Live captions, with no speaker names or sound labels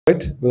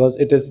it because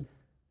it is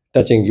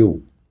touching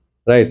you,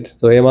 right?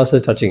 So AMAS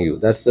is touching you.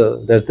 That's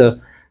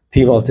the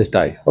theme of this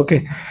tie.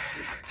 Okay.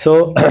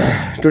 So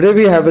today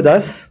we have with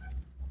us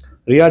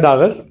Riya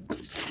Dagar,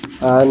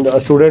 and a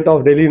student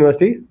of Delhi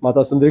University, Mata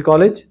Sundari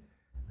College,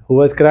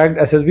 who has cracked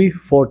SSB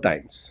 4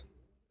 times.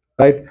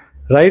 Right,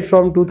 right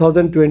from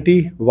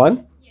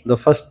 2021, the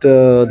first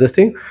this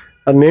thing.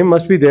 Her name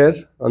must be there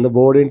on the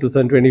board in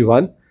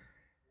 2021.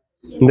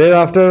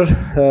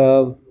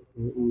 Thereafter,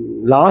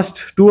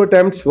 last 2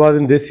 attempts were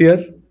in this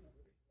year,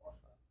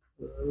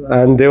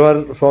 and they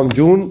were from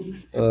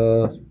June,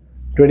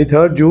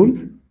 23rd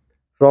June,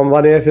 from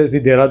one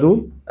AFSB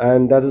Dehradun,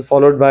 and that is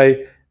followed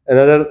by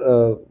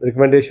another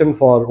recommendation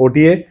for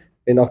OTA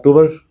in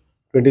October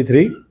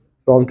 23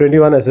 from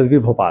 21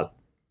 SSB Bhopal.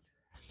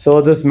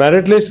 So this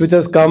merit list which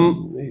has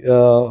come,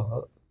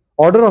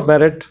 order of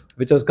merit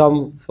which has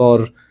come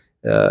for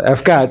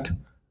AFCAT,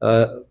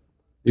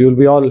 you will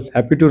be all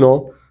happy to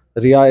know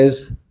Riya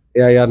is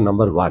AIR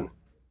number 1.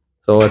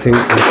 So I think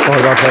it's all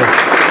about a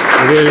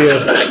really a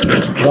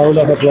round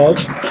of applause.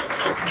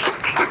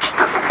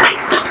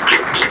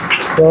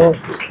 So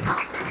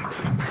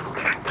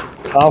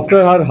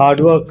after her hard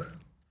work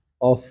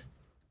of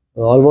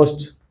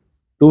almost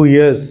 2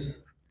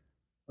 years,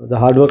 the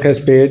hard work has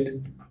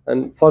paid.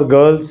 And for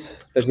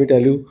girls, let me tell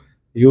you,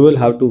 you will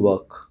have to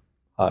work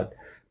hard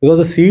because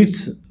the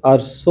seats are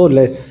so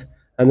less,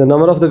 and the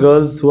number of the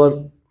girls who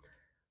are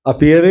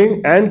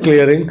appearing and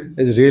clearing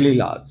is really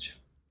large,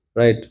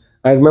 right?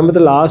 I remember the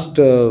last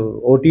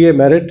OTA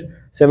merit,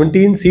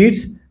 17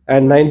 seats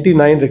and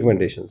 99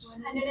 recommendations.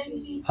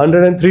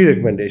 103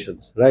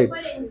 recommendations, right? For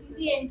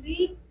NCC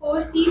entry,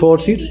 4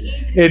 seats,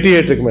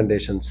 88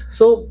 recommendations.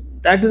 So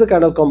that is the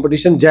kind of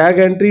competition. JAG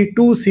entry,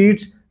 2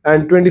 seats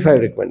and 25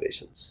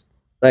 recommendations,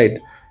 right?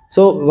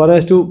 So one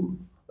has to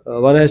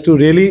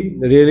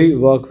really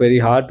work very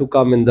hard to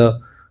come in the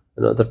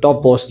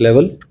topmost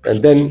level,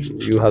 and then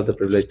you have the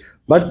privilege.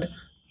 But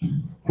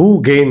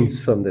who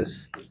gains from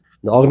this?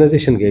 The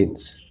organization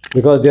gains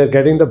because they are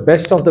getting the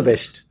best of the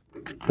best,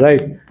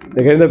 right?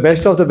 They're getting the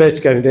best of the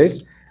best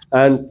candidates.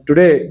 And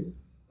today,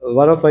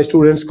 one of my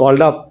students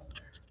called up.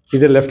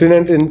 He's a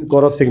lieutenant in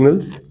Corps of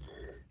Signals,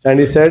 and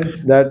he said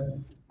that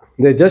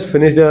they just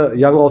finished the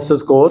young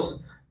officers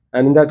course,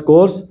 and in that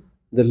course,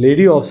 the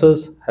lady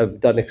officers have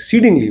done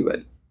exceedingly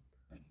well,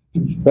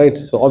 right?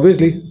 So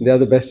obviously, they are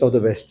the best of the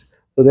best.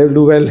 So they will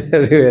do well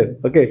everywhere.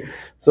 Okay.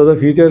 So the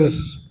future,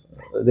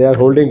 they are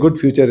holding good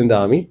future in the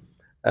army,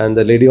 and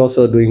the lady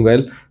also doing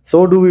well.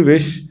 So do we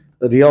wish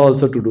Riya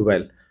also to do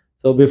well.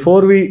 So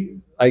before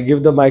I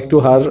give the mic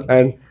to her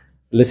and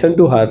listen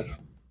to her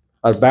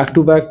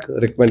back-to-back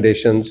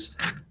recommendations,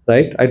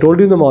 right? I told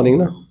you in the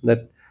morning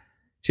that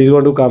she's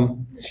going to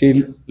come.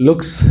 She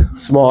looks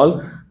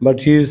small, but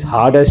she's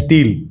hard as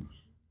steel,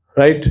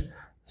 right?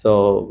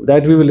 So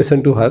that we will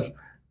listen to her.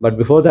 But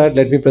before that,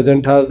 let me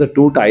present her the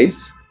 2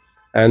 ties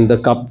and the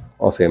cup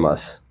of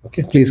AMAS.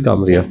 Okay, please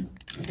come, Riya.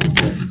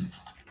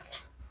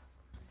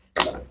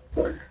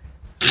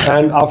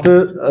 And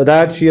after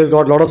that, she has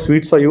got a lot of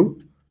sweets for you,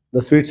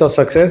 the sweets of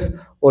success.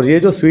 और ये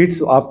जो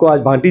sweets आपको आज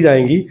बांटी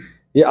जाएंगी,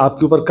 ये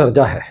आपके ऊपर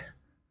कर्जा है.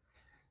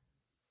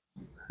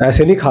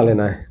 ऐसे नहीं खा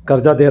लेना है,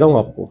 कर्जा दे रहा हूँ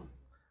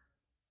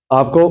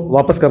आपको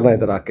वापस करना है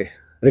इधर आके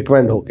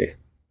रिकमेंड होके,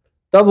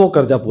 तब वो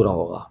कर्जा पूरा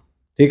होगा.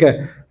 ठीक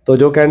है, तो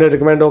जो कैंडिडेट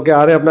रिकमेंड होके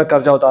आ रहे हैं अपना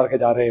कर्जा उतार के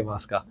जा रहे हैं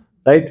मास का,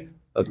 right?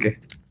 Okay,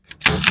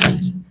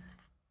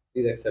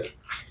 please accept.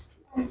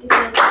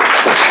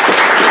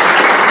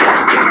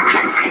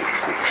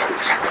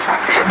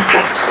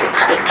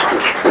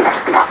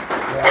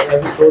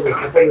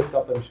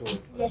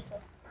 Yes, sir.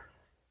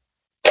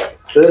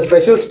 There is a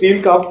special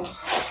steel cup,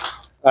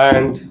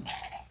 and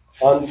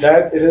on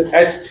that it is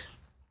etched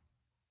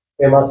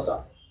AMAS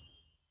star.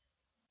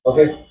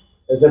 Okay,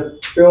 it's a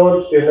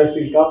pure stainless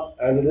steel cup,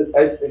 and it is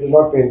etched. It is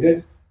not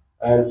painted,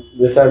 and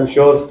this I'm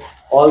sure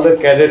all the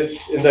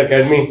cadets in the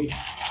academy,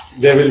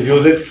 they will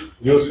use it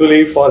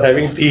usefully for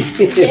having tea.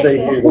 Yes,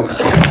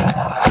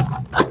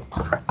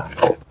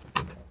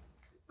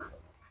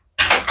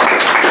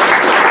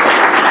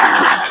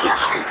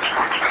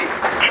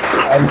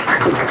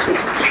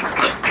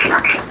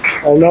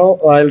 and now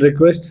I'll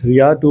request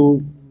Riya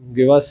to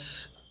give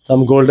us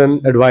some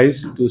golden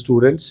advice to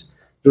students.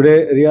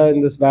 Today, Riya, in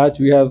this batch,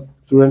 we have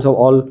students of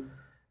all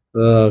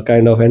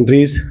kind of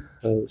entries,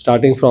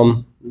 starting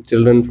from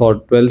children for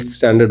 12th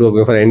standard who are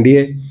going for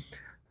NDA.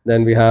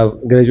 Then we have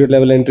graduate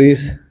level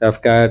entries,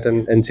 AFCAT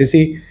and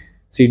NCC,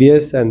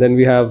 CDS, and then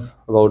we have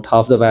about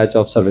half the batch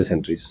of service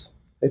entries.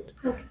 Right?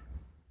 Okay.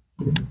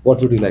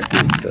 What would you like to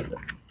say?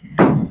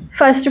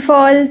 First of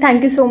all,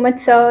 thank you so much,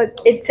 sir.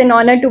 It's an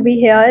honor to be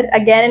here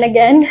again and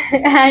again.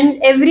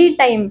 And every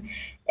time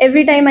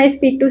I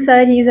speak to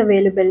sir, he's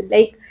available.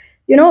 Like,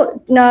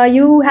 now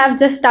you have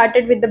just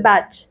started with the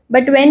batch.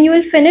 But when you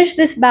will finish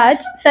this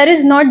batch, sir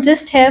is not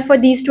just here for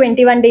these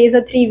 21 days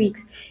or 3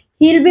 weeks.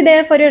 He'll be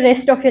there for the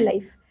rest of your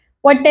life.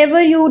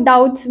 Whatever you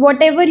doubts,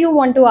 whatever you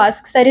want to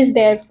ask, sir is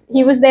there.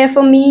 He was there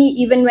for me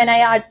even when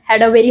I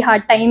had a very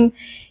hard time.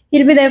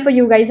 He'll be there for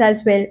you guys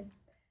as well.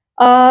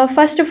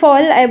 First of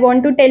all, I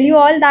want to tell you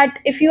all that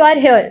if you are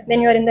here,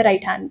 then you are in the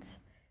right hands.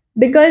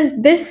 Because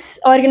this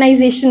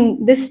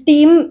organization, this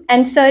team,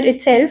 and sir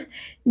itself,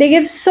 they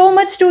give so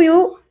much to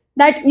you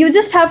that you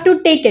just have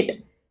to take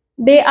it.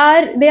 They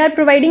are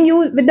providing you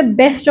with the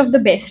best of the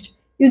best.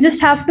 You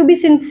just have to be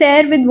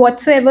sincere with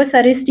whatsoever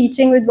sir is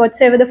teaching, with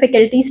whatsoever the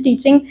faculty is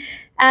teaching,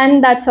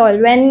 and that's all.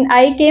 When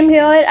I came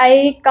here,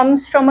 I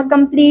comes from a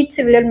complete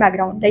civilian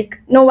background. Like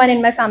no one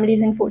in my family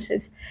is in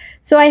forces,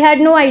 so I had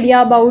no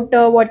idea about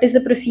what is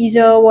the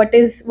procedure, what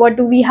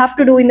do we have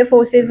to do in the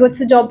forces, what's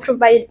the job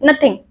profile,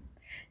 nothing.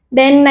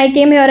 Then I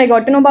came here, I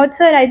got to know about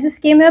sir. I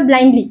just came here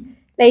blindly,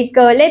 like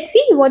let's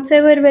see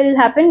whatsoever will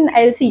happen,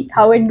 I'll see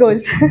how it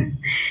goes.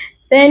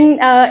 Then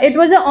it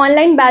was an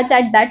online batch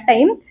at that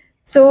time.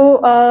 So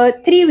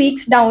 3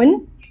 weeks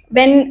down,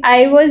 when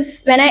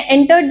I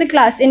entered the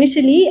class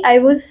initially, I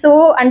was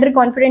so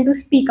underconfident to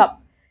speak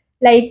up.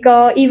 Like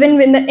even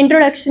when the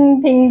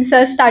introduction things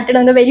started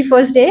on the very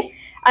first day,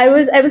 I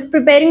was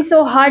preparing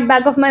so hard,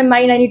 back of my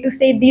mind I need to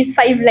say these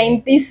 5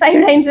 lines. These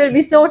 5 lines will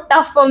be so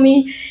tough for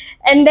me.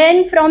 And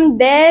then from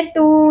there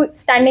to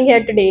standing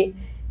here today,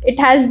 it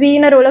has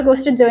been a roller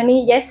coaster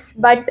journey, yes,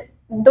 but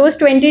those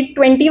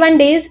 21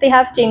 days, they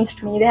have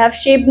changed me. They have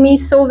shaped me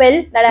so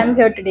well that I'm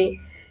here today.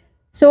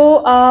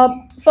 So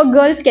for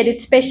girls' cadet,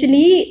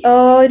 especially,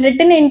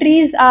 written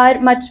entries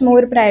are much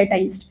more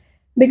prioritized,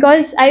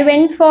 because I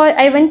went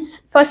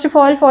first of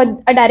all for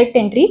a direct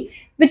entry,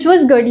 which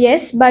was good,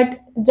 yes, but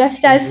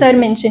just as sir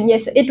mentioned,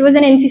 yes, it was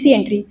an NCC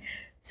entry.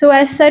 So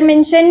as sir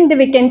mentioned, the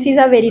vacancies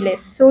are very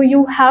less. So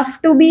you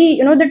have to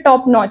be, the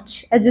top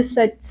notch, as just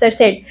sir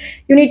said.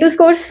 You need to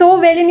score so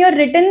well in your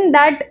written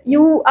that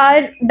you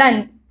are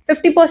done.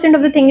 50%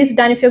 of the thing is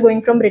done if you're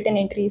going from written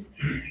entries.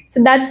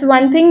 So that's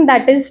one thing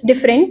that is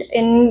different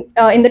in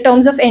the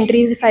terms of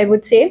entries, if I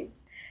would say.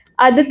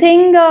 Other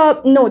thing,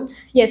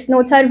 notes. Yes,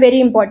 notes are very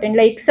important.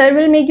 Like sir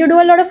will make you do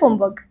a lot of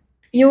homework.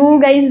 You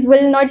guys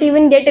will not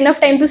even get enough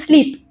time to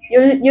sleep.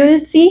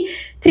 You'll see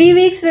 3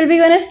 weeks will be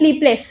gonna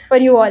sleepless for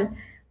you all.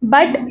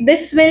 But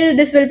this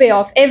will pay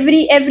off.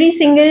 Every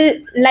single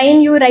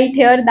line you write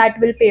here, that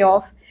will pay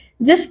off.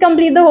 Just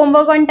complete the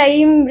homework on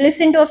time.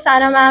 Listen to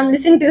Afsana ma'am.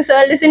 Listen to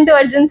sir. Listen to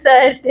Arjun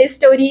sir. His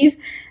stories,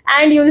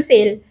 and you'll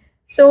sail.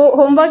 So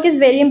homework is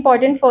very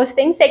important. First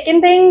thing.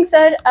 Second thing,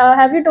 sir,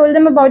 have you told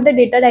them about the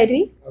data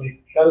diary?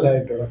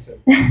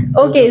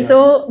 Okay,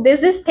 so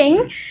there's this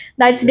thing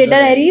that's data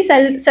diary.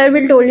 Sir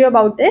will tell you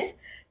about this.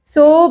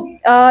 So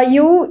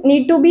you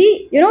need to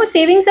be,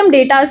 saving some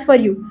datas for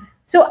you.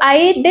 So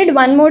I did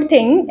one more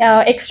thing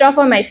extra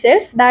for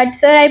myself. That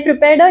sir, I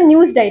prepared a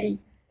news diary.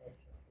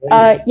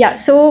 Yeah,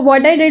 so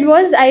what I did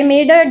was I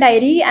made a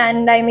diary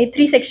and I made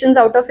 3 sections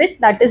out of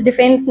it. That is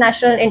defense,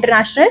 national,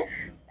 international,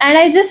 and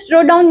I just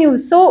wrote down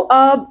news. So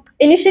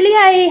initially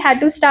I had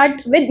to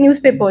start with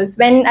newspapers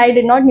when I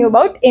did not knew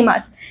about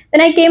AMAS. Then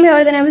I came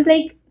here, then I was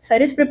like, sir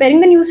is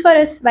preparing the news for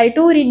us. Why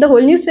to read the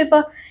whole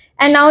newspaper?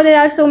 And now there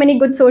are so many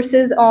good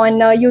sources on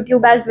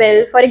YouTube as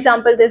well. For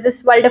example, there's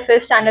this World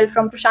Affairs channel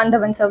from Prashant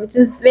Dhawan sir, which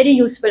is very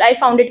useful. I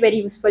found it very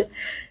useful.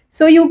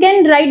 So you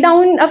can write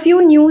down a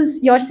few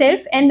news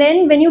yourself, and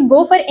then when you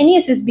go for any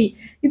SSB,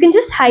 you can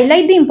just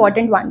highlight the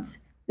important ones.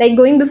 Like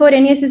going before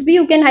any SSB,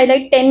 you can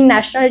highlight 10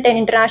 national, 10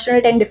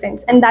 international, 10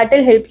 defense, and that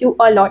will help you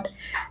a lot.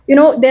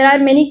 There are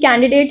many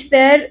candidates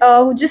there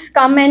who just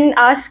come and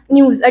ask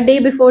news a day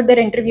before their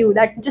interview.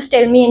 That just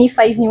tell me any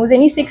 5 news,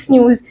 any 6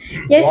 news.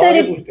 Yes,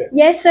 sir.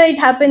 Yes, sir. It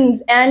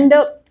happens, and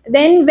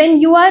then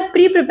when you are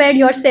pre-prepared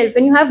yourself,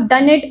 when you have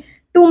done it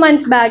 2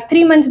 months back,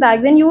 3 months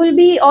back, then you will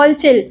be all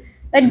chill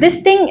that this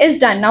thing is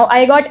done. Now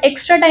I got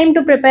extra time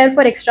to prepare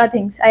for extra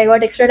things. I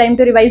got extra time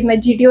to revise my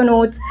GTO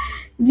notes.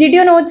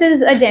 GTO notes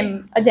is a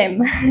gem, a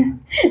gem.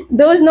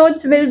 Those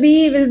notes will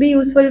be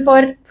useful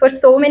for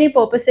so many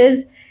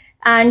purposes,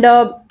 and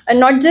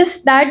not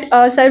just that.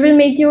 Sir will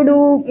make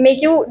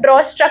you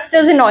draw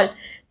structures and all.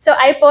 So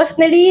I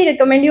personally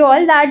recommend you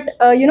all that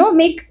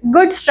make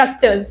good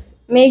structures,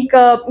 make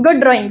good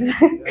drawings,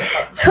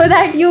 so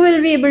that you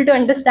will be able to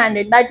understand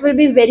it. That will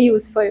be very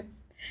useful.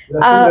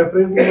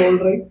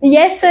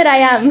 Yes, sir, I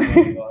am.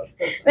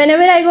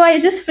 Whenever I go, I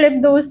just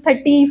flip those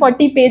 30,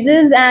 40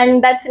 pages,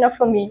 and that's enough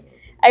for me.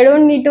 I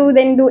don't need to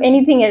then do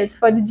anything else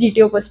for the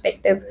GTO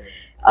perspective.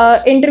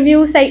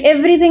 Interviews, like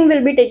everything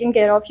will be taken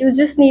care of. You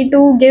just need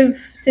to give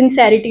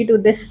sincerity to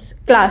this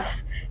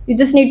class. You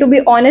just need to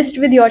be honest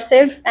with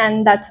yourself,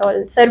 and that's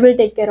all. Sir will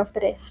take care of the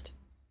rest.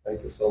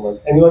 Thank you so much.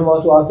 Anyone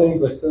wants to ask any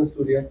questions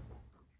to Riya?